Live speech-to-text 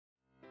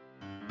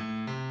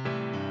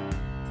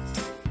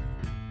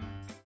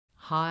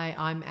Hi,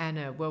 I'm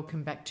Anna.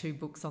 Welcome back to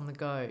Books on the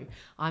Go.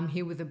 I'm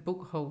here with a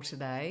book haul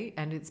today,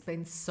 and it's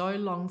been so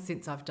long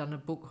since I've done a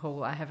book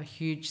haul. I have a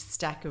huge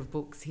stack of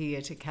books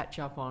here to catch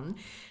up on.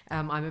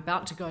 I'm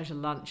about to go to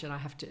lunch, and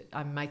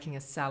I'm making a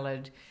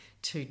salad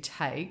to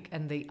take,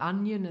 and the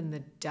onion and the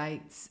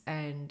dates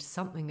and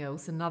something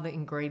else, another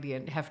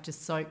ingredient, have to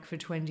soak for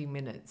 20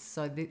 minutes.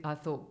 So I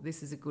thought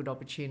this is a good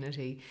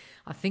opportunity.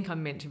 I think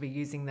I'm meant to be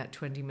using that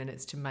 20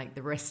 minutes to make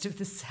the rest of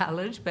the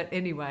salad, but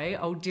anyway,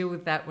 I'll deal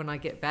with that when I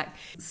get back.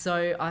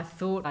 So I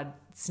thought I'd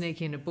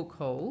sneak in a book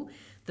haul.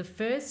 The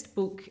first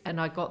book, and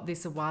I got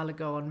this a while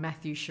ago on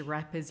Matthew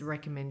Sharappa's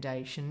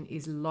recommendation,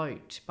 is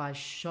Lote by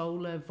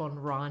Shola von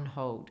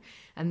Reinhold.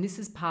 And this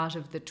is part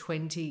of the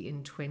 20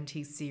 in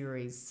 20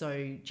 series.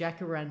 So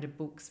Jacaranda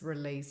Books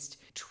released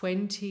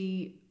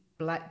 20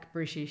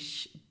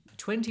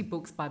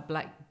 books by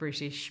Black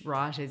British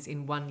writers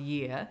in 1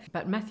 year.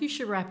 But Matthew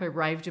Sharappa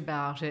raved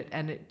about it,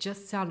 and it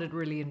just sounded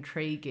really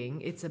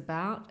intriguing. It's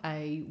about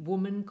a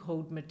woman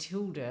called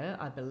Matilda,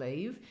 I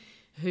believe,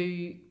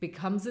 who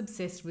becomes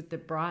obsessed with the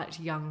bright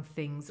young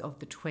things of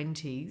the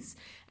 20s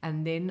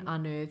and then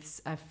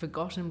unearths a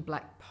forgotten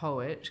black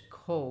poet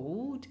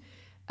called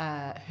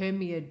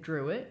Hermia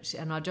Druitt.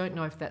 And I don't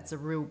know if that's a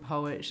real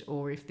poet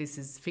or if this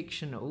is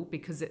fictional,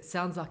 because it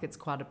sounds like it's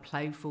quite a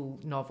playful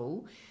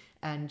novel.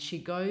 And she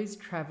goes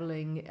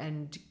travelling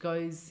and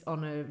goes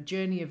on a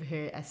journey of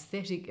her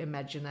aesthetic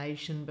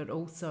imagination, but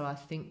also, I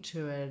think,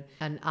 to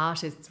an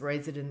artist's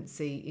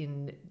residency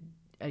in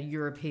a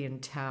European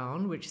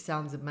town, which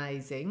sounds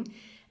amazing.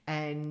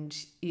 And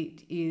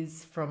it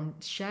is from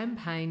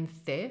champagne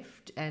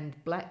theft and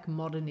black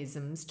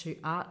modernisms to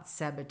art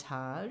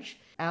sabotage,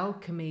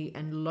 alchemy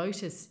and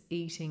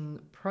lotus-eating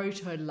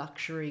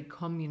proto-luxury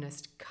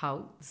communist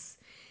cults.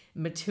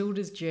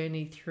 Matilda's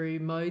journey through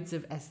modes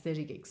of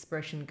aesthetic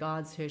expression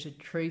guides her to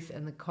truth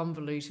and the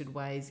convoluted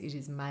ways it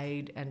is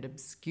made and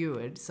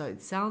obscured. So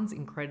it sounds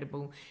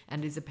incredible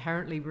and is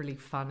apparently really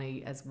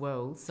funny as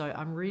well. So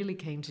I'm really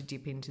keen to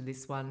dip into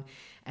this one,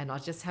 and I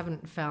just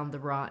haven't found the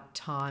right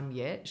time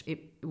yet.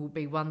 It will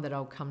be one that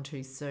I'll come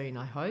to soon,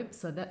 I hope.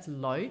 So that's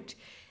Lote.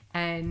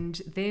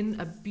 And then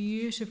a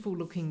beautiful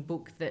looking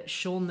book that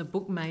Sean the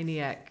Book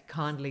Maniac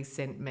kindly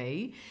sent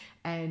me.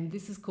 And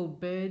this is called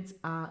Birds,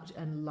 Art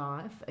and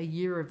Life, A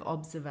Year of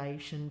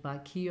Observation by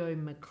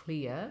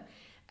Maclear.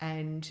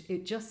 And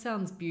it just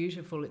sounds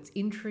beautiful. It's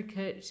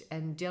intricate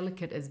and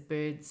delicate as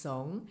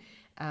birdsong.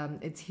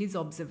 It's his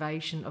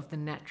observation of the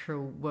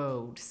natural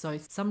world. So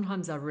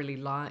sometimes I really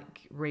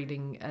like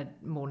reading a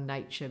more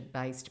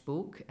nature-based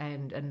book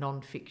and a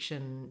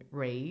non-fiction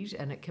read,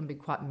 and it can be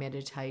quite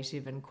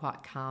meditative and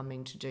quite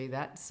calming to do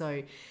that.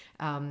 So,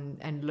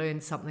 and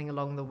learn something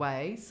along the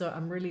way. So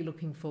I'm really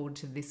looking forward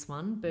to this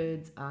one,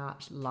 Birds,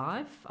 Art,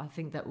 Life. I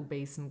think that will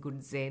be some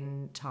good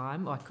Zen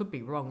time. I could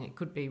be wrong. It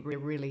could be a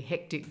really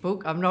hectic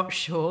book. I'm not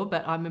sure,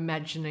 but I'm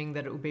imagining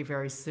that it will be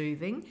very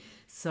soothing.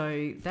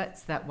 So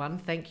that's that one.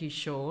 Thank you,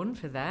 Sean,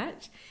 for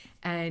that.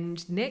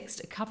 And next,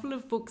 a couple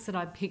of books that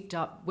I picked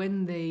up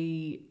when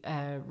the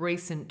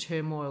recent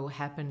turmoil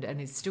happened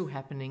and is still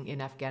happening in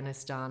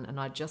Afghanistan, and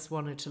I just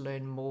wanted to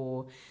learn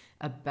more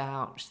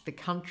about the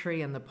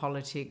country and the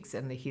politics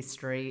and the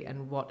history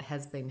and what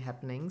has been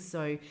happening.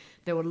 So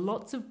there were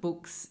lots of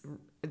books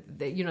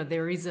that,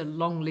 there is a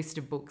long list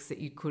of books that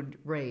you could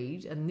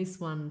read, and this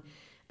one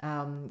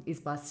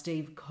is by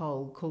Steve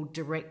Coll called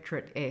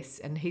Directorate S,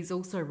 and he's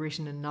also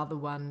written another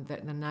one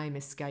that the name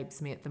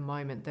escapes me at the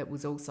moment that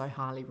was also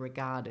highly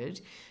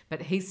regarded,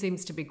 but he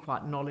seems to be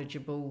quite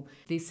knowledgeable.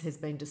 This has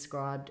been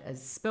described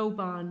as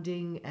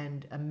spellbinding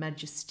and a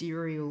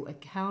magisterial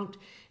account.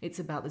 It's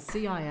about the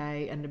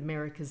CIA and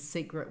America's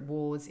secret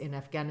wars in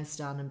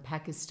Afghanistan and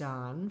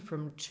Pakistan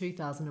from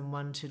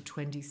 2001 to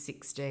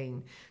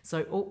 2016.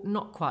 So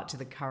not quite to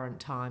the current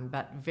time,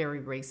 but very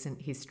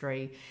recent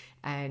history,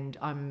 and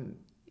I'm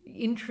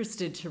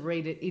interested to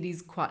read it. It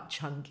is quite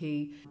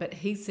chunky, but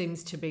he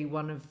seems to be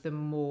one of the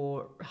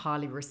more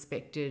highly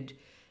respected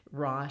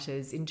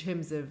writers in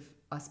terms of,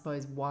 I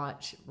suppose,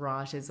 white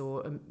writers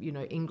or,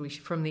 English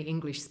from the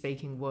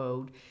English-speaking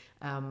world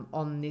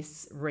on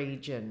this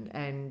region.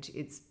 And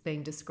it's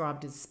been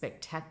described as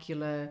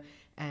spectacular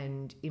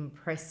and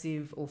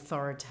impressive,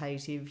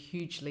 authoritative,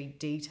 hugely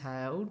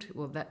detailed.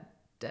 Well, that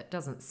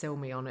doesn't sell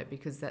me on it,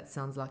 because that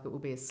sounds like it will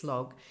be a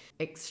slog.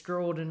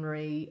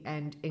 Extraordinary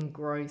and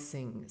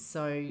engrossing.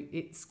 So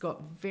it's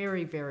got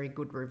very, very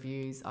good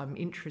reviews. I'm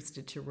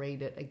interested to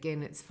read it.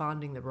 Again, it's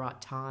finding the right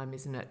time,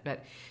 isn't it?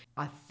 But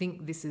I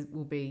think this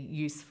will be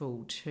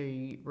useful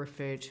to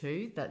refer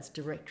to. That's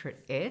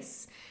Directorate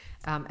S,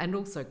 and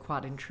also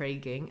quite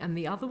intriguing. And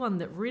the other one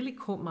that really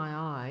caught my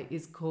eye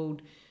is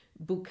called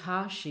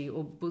Buzkashi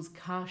or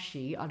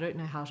Buzkashi, I don't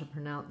know how to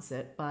pronounce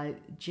it, by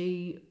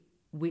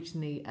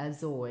Whitney,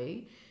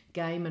 Azoy,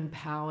 Game and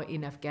Power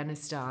in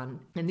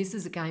Afghanistan. And this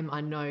is a game I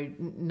know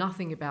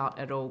nothing about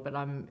at all, but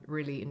I'm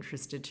really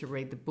interested to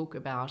read the book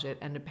about it.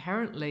 And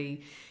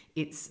apparently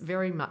it's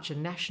very much a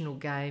national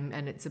game,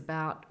 and it's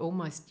about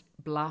almost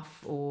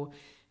bluff or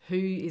who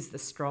is the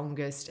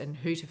strongest and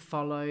who to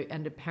follow.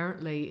 And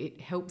apparently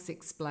it helps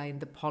explain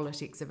the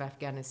politics of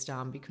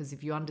Afghanistan, because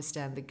if you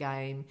understand the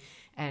game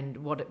and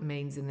what it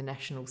means in the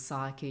national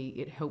psyche,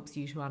 it helps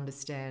you to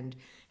understand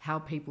how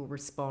people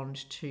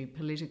respond to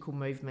political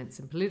movements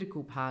and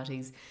political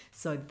parties.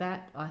 So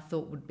that I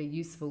thought would be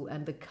useful.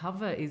 And the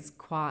cover is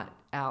quite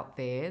out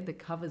there. The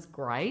cover's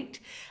great.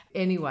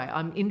 Anyway,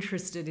 I'm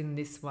interested in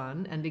this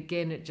one. And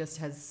again, it just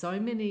has so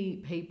many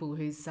people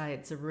who say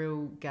it's a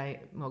real game.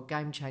 Well,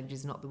 game changer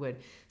is not the word.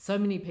 So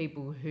many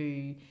people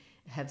who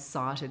have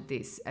cited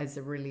this as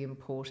a really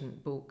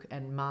important book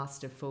and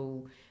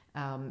masterful.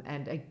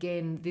 And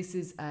again, this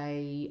is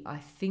I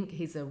think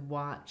he's a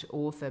white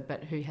author,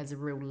 but who has a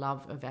real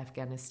love of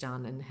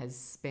Afghanistan and has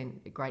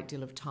spent a great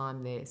deal of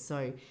time there.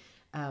 So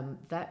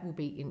that will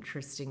be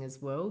interesting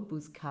as well,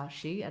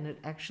 Buzkashi, and it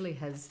actually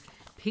has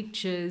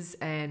pictures,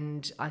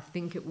 and I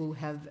think it will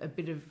have a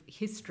bit of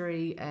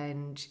history.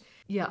 And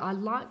yeah, I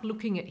like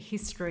looking at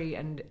history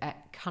and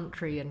at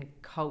country and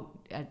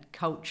at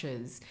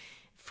cultures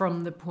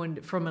from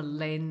a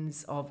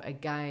lens of a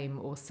game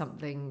or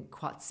something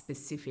quite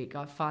specific.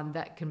 I find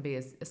that can be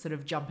a sort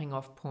of jumping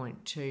off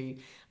point to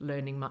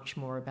learning much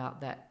more about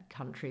that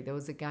country. There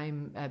was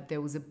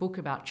a book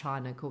about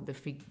China called The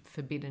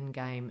Forbidden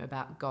Game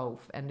about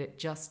golf, and it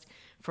just,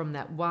 from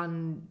that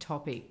one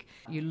topic,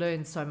 you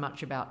learn so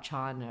much about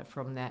China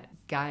from that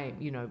game,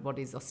 what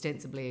is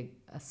ostensibly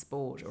a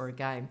sport or a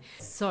game.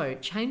 So,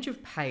 change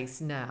of pace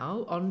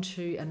now,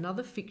 onto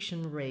another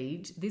fiction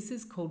read. This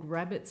is called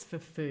Rabbits for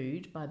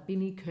Food by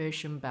Binnie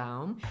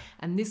Kirshenbaum,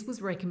 and this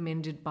was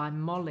recommended by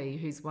Molly,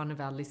 who's one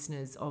of our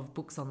listeners of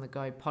Books on the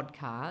Go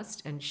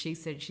podcast, and she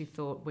said she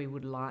thought we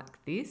would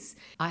like this.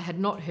 I had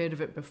not heard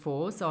of it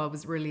before, so I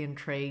was really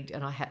intrigued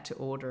and I had to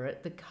order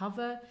it. The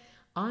cover,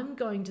 I'm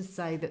going to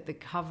say that the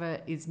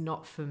cover is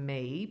not for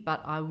me,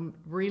 but I'm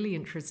really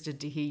interested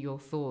to hear your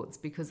thoughts,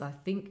 because I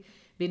think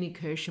Binnie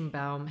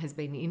Kirshenbaum has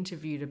been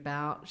interviewed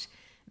about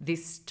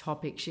this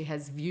topic. She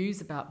has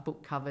views about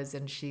book covers,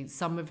 and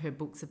some of her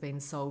books have been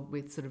sold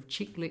with sort of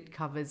chick lit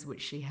covers,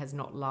 which she has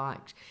not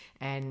liked,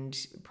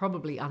 and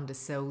probably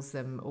undersells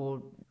them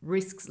or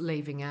risks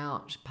leaving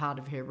out part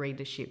of her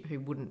readership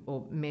who wouldn't,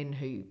 or men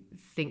who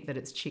think that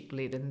it's chick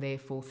lit and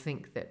therefore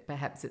think that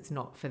perhaps it's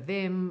not for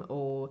them,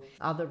 or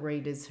other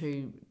readers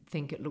who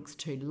think it looks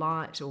too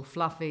light or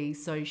fluffy.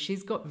 So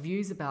she's got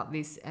views about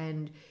this,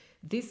 and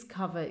this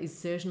cover is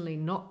certainly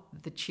not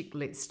the chick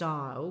lit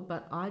style,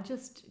 but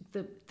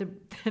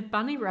the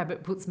bunny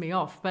rabbit puts me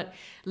off. But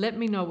let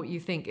me know what you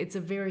think. It's a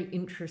very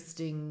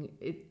interesting,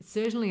 it's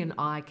certainly an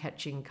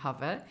eye-catching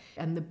cover,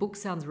 and the book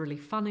sounds really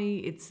funny.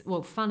 It's,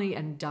 funny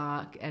and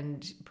dark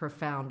and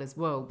profound as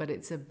well, but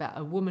it's about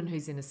a woman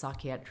who's in a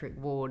psychiatric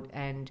ward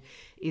and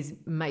is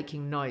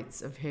making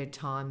notes of her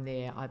time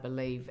there, I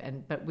believe,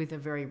 but with a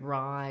very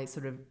wry,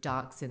 sort of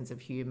dark sense of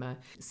humour.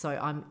 So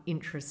I'm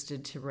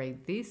interested to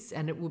read this,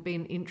 and it will be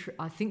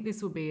I think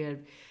this will be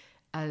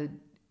a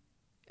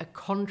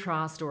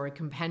contrast or a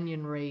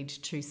companion read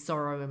to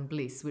Sorrow and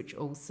Bliss, which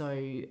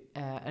also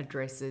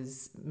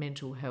addresses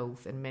mental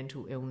health and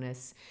mental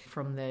illness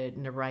from the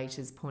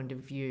narrator's point of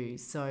view.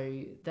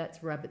 So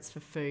that's Rabbits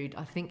for Food.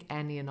 I think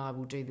Annie and I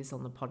will do this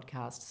on the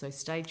podcast, so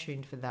stay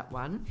tuned for that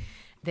one.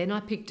 Then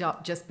I picked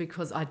up, just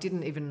because I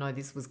didn't even know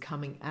this was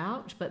coming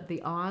out, but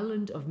The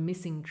Island of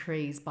Missing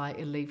Trees by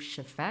Elif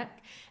Shafak,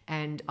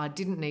 and I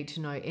didn't need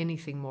to know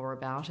anything more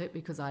about it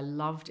because I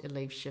loved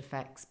Elif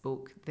Shafak's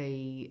book,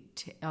 the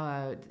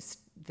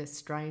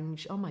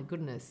strange, oh my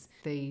goodness,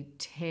 the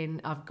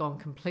 10, I've gone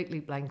completely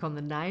blank on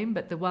the name,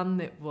 but the one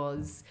that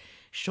was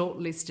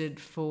shortlisted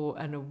for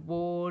an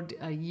award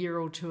a year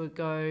or two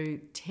ago,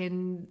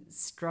 10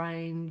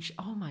 Strange,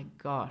 oh my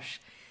gosh.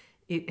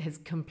 It has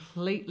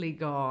completely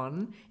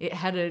gone. It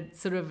had a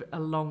sort of a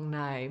long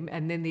name.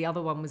 And then the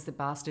other one was The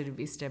Bastard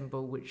of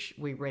Istanbul, which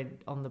we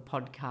read on the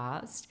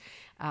podcast.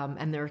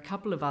 And there are a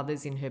couple of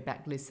others in her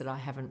backlist that I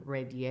haven't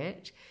read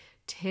yet.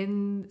 It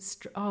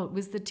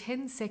was the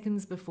 10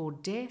 Seconds Before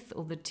Death,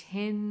 or the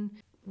 10...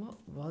 What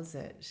was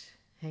it?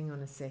 Hang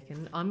on a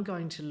second. I'm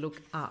going to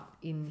look up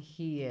in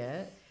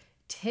here.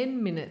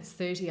 10 minutes,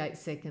 38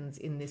 seconds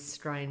in this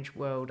strange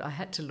world. I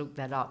had to look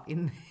that up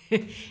in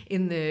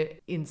the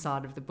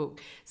inside of the book.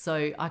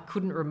 So I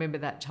couldn't remember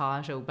that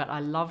title, but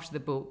I loved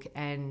the book,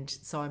 and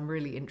so I'm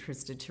really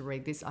interested to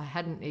read this. I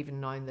hadn't even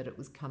known that it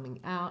was coming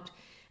out.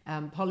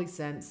 Polly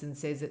Sampson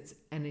says it's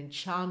an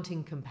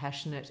enchanting,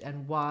 compassionate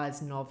and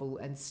wise novel,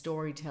 and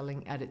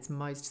storytelling at its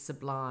most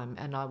sublime,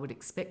 and I would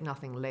expect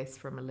nothing less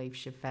from Elif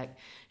Shafak.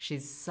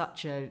 She's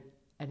such an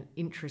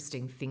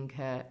interesting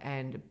thinker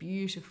and a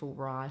beautiful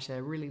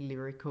writer, really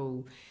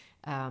lyrical,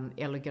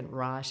 elegant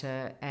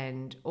writer,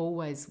 and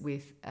always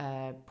with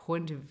a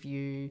point of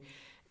view,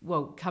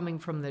 coming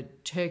from the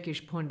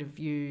Turkish point of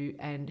view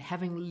and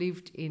having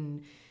lived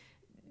in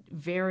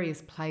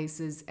various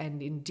places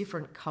and in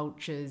different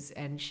cultures,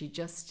 and she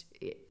just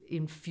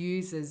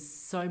infuses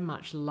so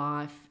much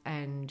life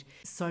and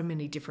so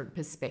many different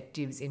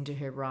perspectives into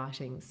her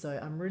writing. So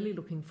I'm really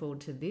looking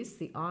forward to this,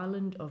 The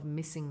Island of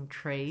Missing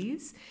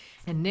Trees.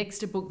 And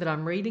next, a book that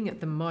I'm reading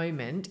at the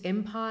moment,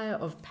 Empire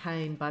of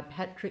Pain by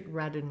Patrick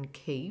Radden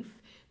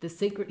Keefe, The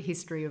Secret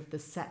History of the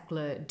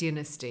Sackler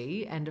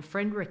Dynasty. And a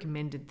friend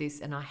recommended this,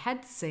 and I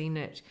had seen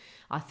it,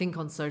 I think,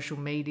 on social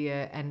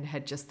media, and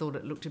had just thought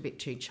it looked a bit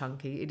too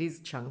chunky. It is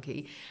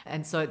chunky.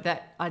 And so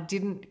that I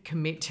didn't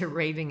commit to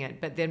reading it,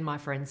 but then my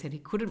friend said he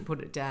couldn't put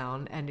it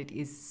down, and it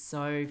is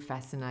so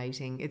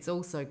fascinating. It's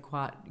also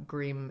quite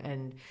grim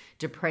and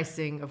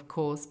depressing, of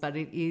course, but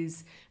it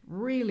is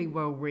really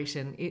well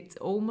written. It's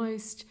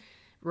almost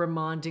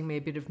reminding me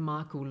a bit of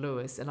Michael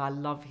Lewis, and I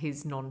love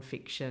his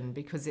non-fiction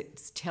because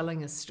it's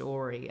telling a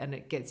story and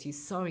it gets you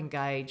so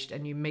engaged,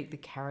 and you meet the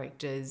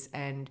characters,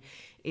 and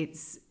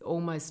it's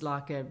almost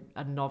like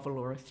a novel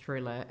or a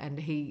thriller, and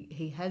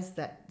he has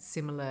that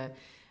similar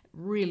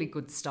really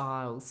good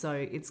style. So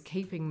it's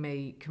keeping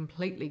me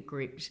completely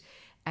gripped.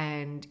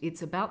 And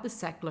it's about the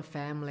Sackler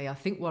family. I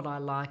think what I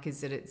like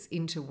is that it's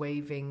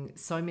interweaving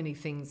so many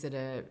things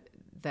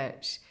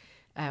that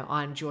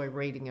I enjoy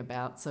reading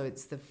about. So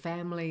it's the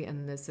family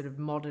and the sort of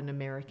modern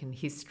American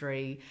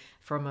history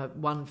from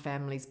one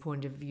family's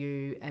point of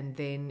view, and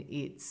then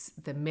it's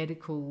the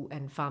medical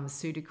and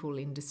pharmaceutical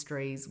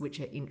industries, which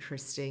are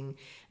interesting.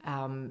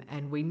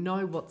 And we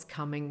know what's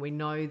coming. We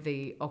know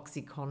the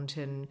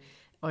OxyContin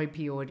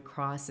opioid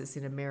crisis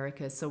in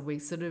America. So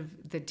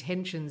the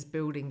tension's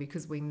building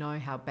because we know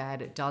how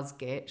bad it does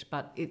get,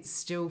 but it's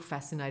still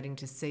fascinating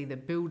to see the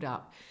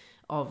build-up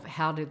of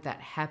how did that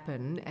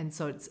happen. And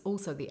so it's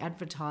also the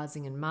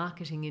advertising and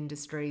marketing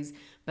industries,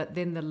 but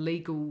then the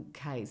legal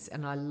case.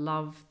 And I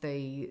love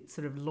the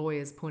sort of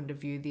lawyer's point of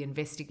view, the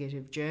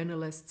investigative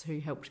journalists who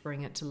helped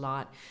bring it to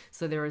light.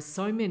 So there are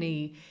so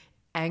many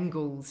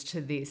angles to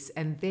this,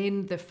 and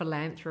then the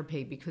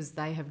philanthropy, because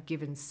they have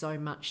given so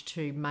much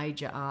to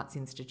major arts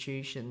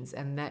institutions,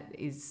 and that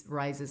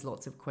raises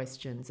lots of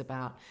questions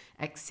about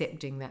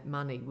accepting that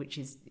money, which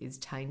is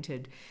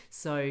tainted.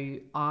 So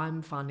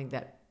I'm finding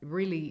that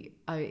really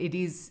it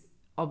is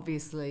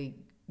obviously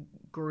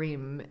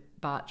grim,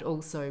 but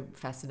also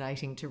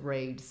fascinating to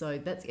read. So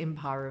that's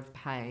Empire of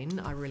Pain.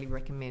 I really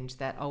recommend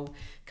that. I'll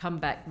come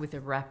back with a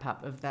wrap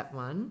up of that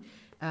one.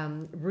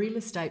 Real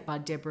Estate by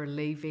Deborah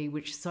Levy,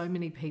 which so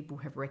many people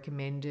have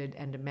recommended,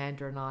 and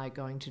Amanda and I are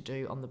going to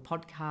do on the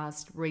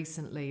podcast.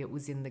 Recently, it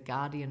was in the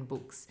Guardian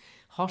Books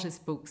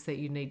Hottest Books That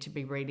You Need to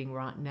Be Reading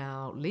Right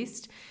Now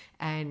list,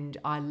 and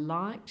I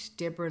liked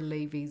Deborah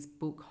Levy's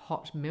book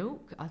Hot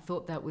Milk. I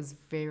thought that was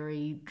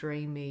very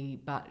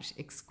dreamy but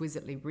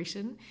exquisitely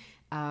written.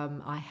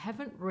 I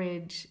haven't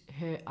read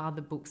her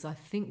other books. I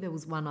think there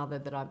was one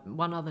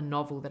other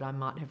novel that I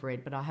might have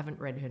read, but I haven't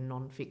read her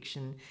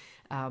non-fiction.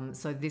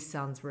 So this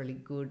sounds really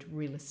good,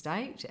 Real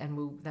Estate,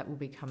 and that will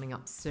be coming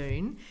up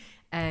soon.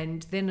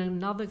 And then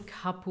another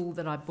couple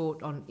that I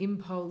bought on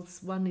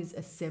impulse. One is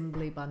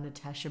Assembly by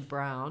Natasha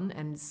Brown,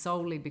 and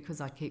solely because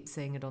I keep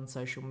seeing it on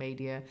social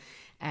media.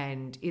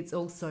 And it's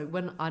also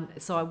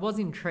so I was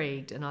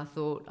intrigued, and I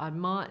thought I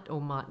might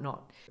or might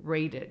not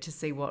read it to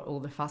see what all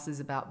the fuss is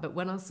about. But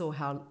when I saw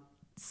how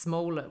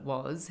small it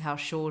was, how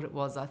short it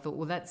was, I thought,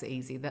 well, that's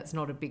easy. That's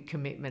not a big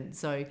commitment.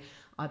 So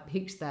I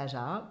picked that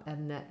up,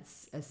 and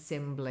that's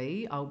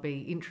Assembly. I'll be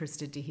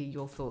interested to hear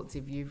your thoughts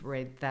if you've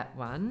read that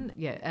one.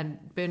 Yeah,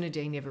 and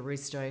Bernardine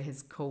Evaristo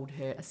has called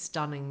her a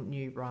stunning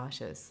new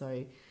writer.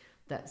 So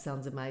that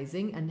sounds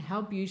amazing. And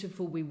How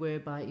Beautiful We Were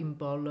by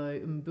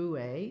Imbolo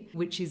Mbue,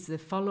 which is the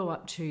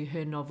follow-up to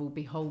her novel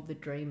Behold the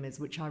Dreamers,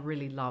 which I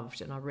really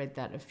loved, and I read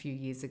that a few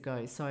years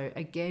ago. So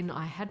again,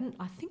 I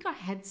think I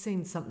had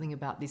seen something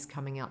about this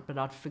coming out, but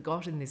I'd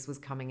forgotten this was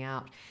coming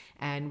out.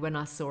 And when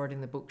I saw it in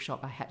the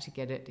bookshop, I had to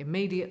get it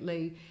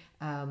immediately,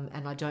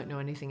 and I don't know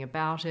anything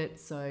about it.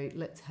 So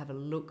let's have a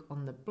look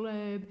on the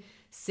blurb.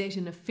 Set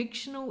in a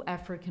fictional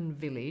African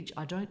village.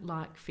 I don't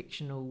like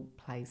fictional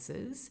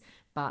places,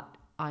 but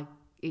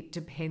it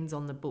depends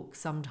on the book.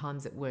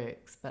 Sometimes it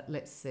works, but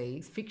let's see.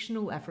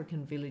 Fictional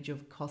African village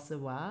of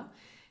Kosawa.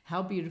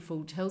 How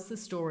Beautiful tells the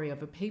story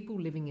of a people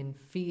living in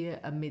fear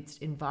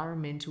amidst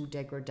environmental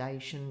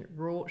degradation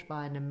wrought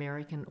by an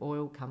American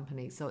oil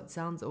company. So it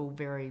sounds all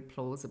very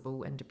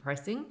plausible and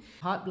depressing.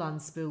 Pipeline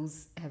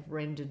spills have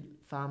rendered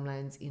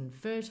farmlands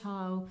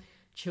infertile.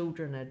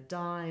 Children are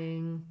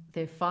dying.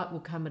 Their fight will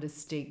come at a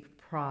steep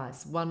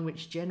price, one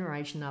which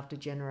generation after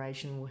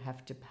generation will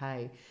have to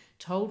pay.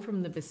 Told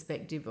from the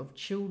perspective of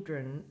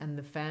children and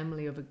the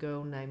family of a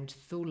girl named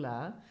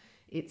Thula,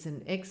 it's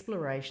an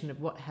exploration of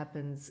what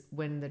happens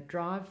when the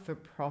drive for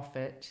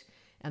profit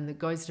and the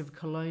ghost of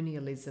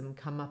colonialism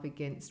come up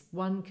against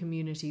one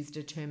community's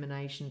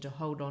determination to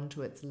hold on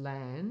to its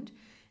land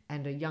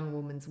and a young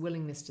woman's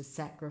willingness to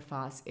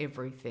sacrifice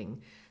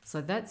everything.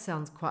 So that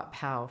sounds quite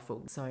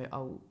powerful. So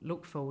I'll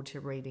look forward to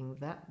reading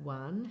that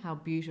one, How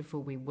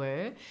Beautiful We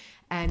Were.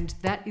 And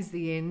that is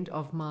the end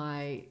of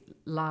my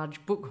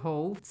large book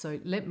haul. So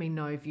let me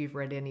know if you've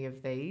read any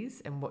of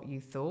these and what you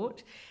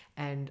thought.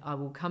 and I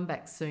will come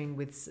back soon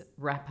with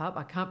wrap up.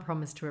 I can't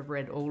promise to have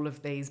read all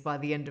of these by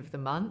the end of the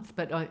month,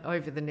 but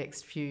over the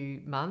next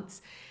few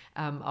months,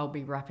 I'll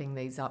be wrapping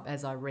these up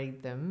as I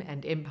read them,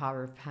 and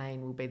Empire of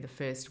Pain will be the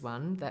first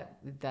one.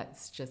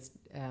 That's just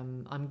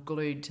I'm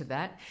glued to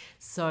that.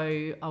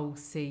 So I'll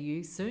see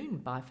you soon.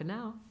 Bye for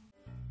now.